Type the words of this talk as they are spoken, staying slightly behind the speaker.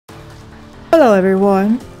Hello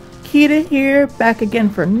everyone, Kita here, back again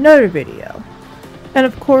for another video. And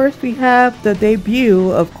of course we have the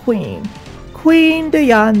debut of Queen the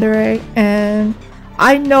Yandere, and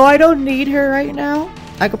I know I don't need her right now.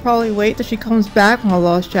 I could probably wait till she comes back from a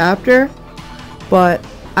lost chapter, but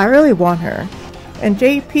I really want her. And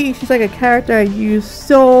JP, she's like a character I use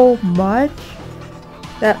so much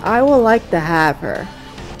that I would like to have her.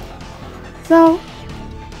 So,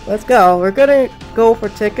 let's go. We're gonna go for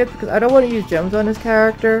tickets because I don't want to use gems on this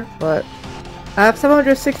character, but I have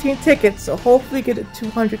 716 tickets, so hopefully get it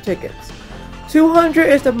 200 tickets. 200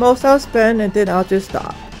 is the most I'll spend, and then I'll just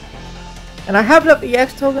stop. And I have enough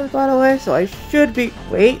EX tokens, by the way, so I should be...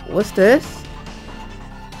 Wait, what's this?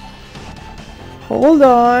 Hold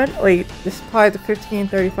on. Wait, this is probably the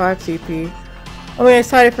 1535 CP. I'm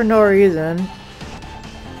excited for no reason.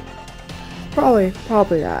 Probably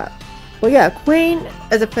that. But yeah, Queen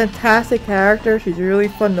is a fantastic character. She's really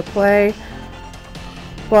fun to play.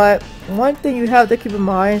 But one thing you have to keep in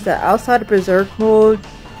mind is that outside of Berserk mode,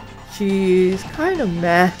 she's kind of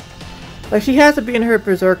meh. Like, she has to be in her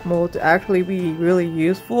Berserk mode to actually be really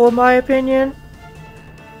useful, in my opinion.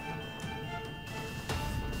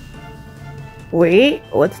 Wait,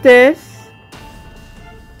 what's this?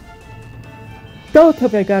 Don't tell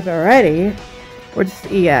me I got it already. Or just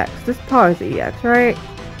EX. This probably is the EX, right?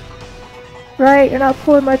 Right? You're not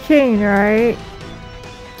pulling my chain, right?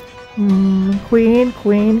 Queen.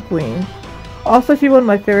 Also, she's one of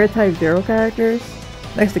my favorite Type 0 characters.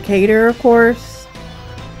 Next to Cater, of course.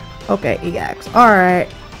 Okay, EX.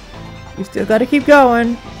 Alright. You still gotta keep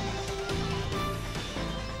going.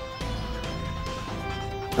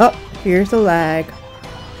 Oh, here's the lag.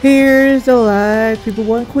 People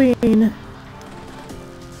want Queen.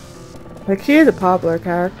 Like, she is a popular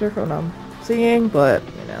character from what I'm seeing, but,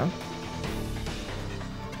 you know.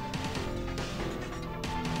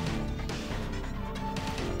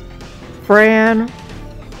 Fran,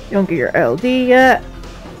 you don't get your LD yet.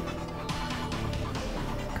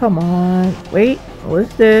 Come on. Wait,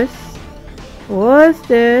 what's this?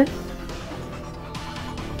 Also,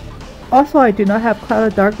 I do not have Cloud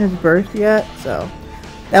of Darkness Burst yet, so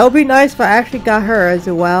that would be nice if I actually got her as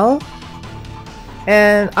well.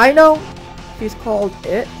 And I know she's called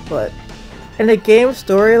it, but in the game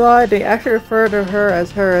storyline, they actually refer to her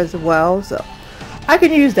as well, so I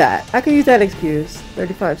can use that. I can use that excuse.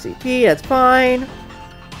 35 CP, that's fine.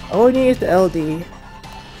 All we need is the LD.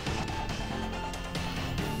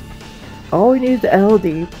 All we need is the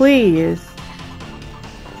LD, please.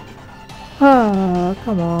 Ah,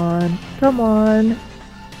 come on.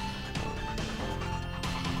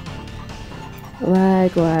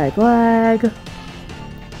 Lag.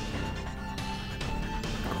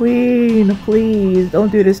 Queen, please,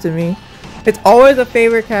 don't do this to me. It's always a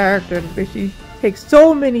favorite character, but she takes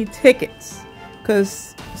so many tickets.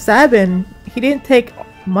 Because Sabin, he didn't take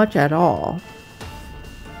much at all.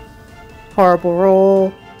 Horrible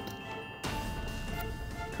roll.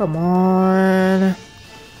 Come on.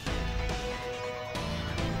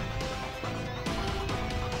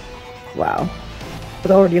 Wow.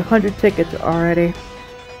 With already 100 tickets already.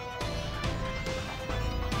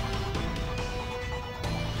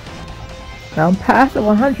 Now I'm past the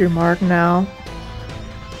 100 mark now.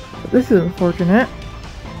 This is unfortunate.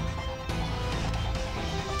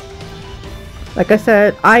 Like I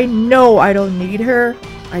said, I know I don't need her.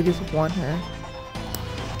 I just want her.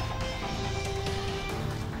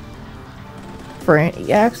 Fran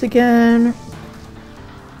EX again.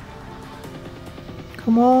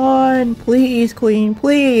 Come on, please, Queen,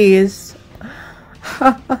 please.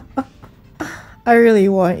 I really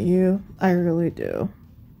want you. I really do.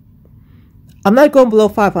 I'm not going below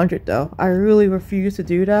 500 though. I really refuse to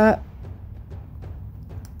do that.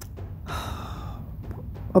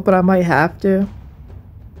 Oh, but I might have to.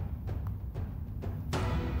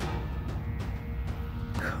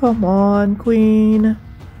 Come on, Queen.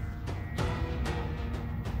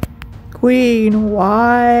 Queen,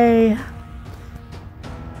 why?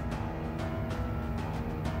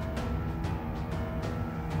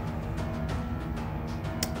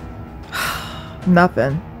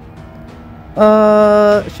 Nothing.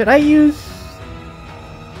 Should I use...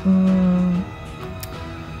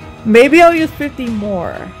 maybe I'll use 50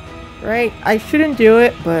 more. Right? I shouldn't do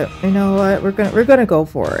it, but you know what? We're gonna go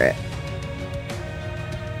for it.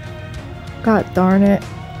 God darn it.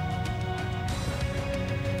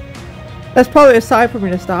 That's probably a sign for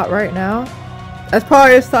me to stop right now.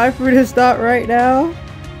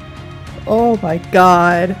 Oh my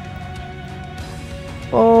god.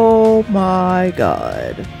 Oh my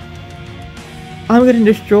god. I'm getting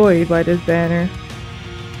destroyed by this banner.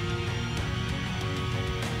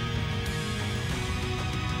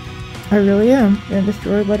 I really am gonna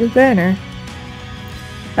destroy by this banner.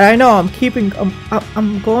 And I know I'm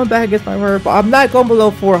going back against my word, but I'm not going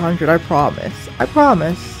below 400. I promise. I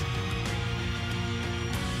promise.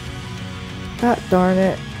 God darn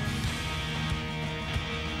it.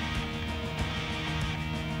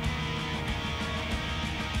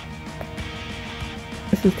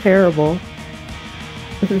 This is terrible.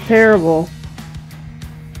 This is terrible.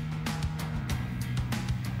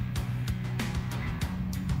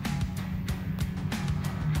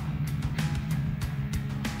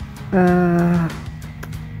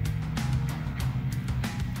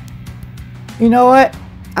 You know what?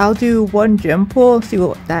 I'll do one gym pull, see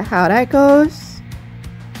how that goes.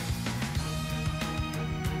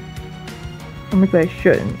 Or maybe I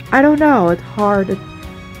shouldn't. I don't know. It's hard.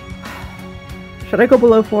 Should I go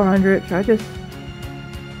below 400? Should I just?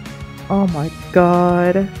 Oh my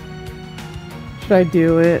god. Should I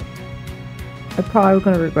do it? I'm probably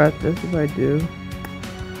gonna regret this if I do.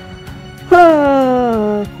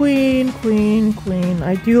 Queen, queen, queen.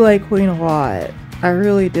 I do like queen a lot. I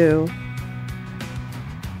really do.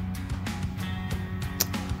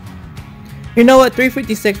 You know what?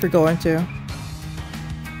 356 we're going to.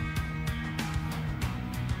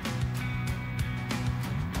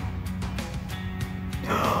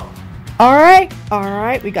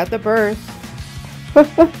 Alright, we got the burst.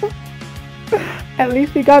 At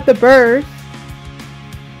least we got the burst.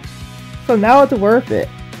 So now it's worth it.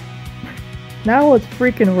 Now it's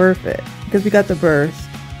freaking worth it. Because we got the burst.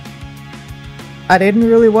 I didn't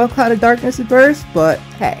really want Cloud of Darkness to burst, but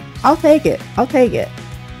hey, I'll take it. I'll take it.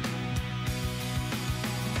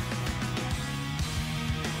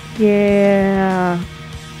 Yeah.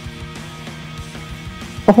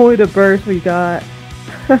 Only the burst we got.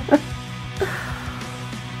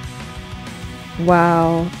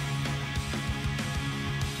 Wow.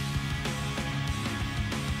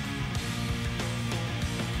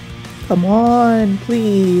 Come on,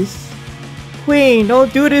 please. Queen,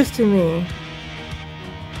 don't do this to me.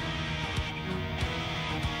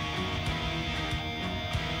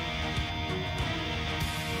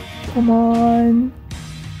 Come on.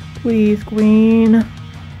 Please, queen.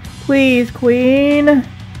 Please, queen.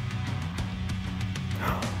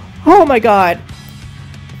 Oh my god.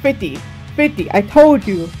 50. I told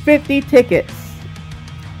you. 50 tickets.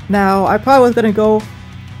 Now, I probably was gonna go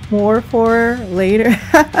more for her later.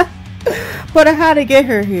 But I had to get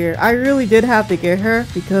her here. I really did have to get her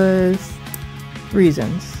because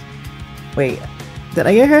reasons. Wait. Did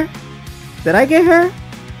I get her? Did I get her?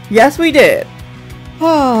 Yes, we did.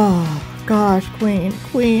 Oh, gosh. Queen.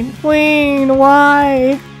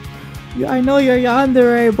 Why? I know you're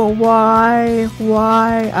Yandere, but why?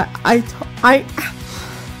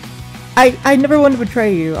 I never want to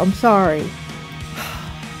betray you. I'm sorry.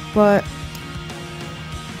 But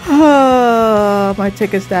my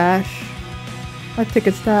ticket stash. My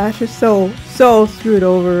ticket stash is so screwed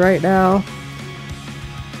over right now.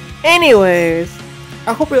 Anyways,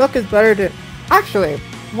 I hope your luck is better than... Actually,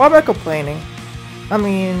 why am I complaining? I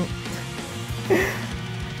mean,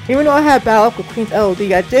 even though I had bad luck with Queen's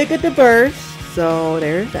LD, I did get the burst, so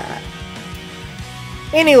there's that.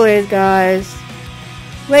 Anyways, guys,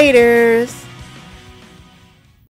 laters.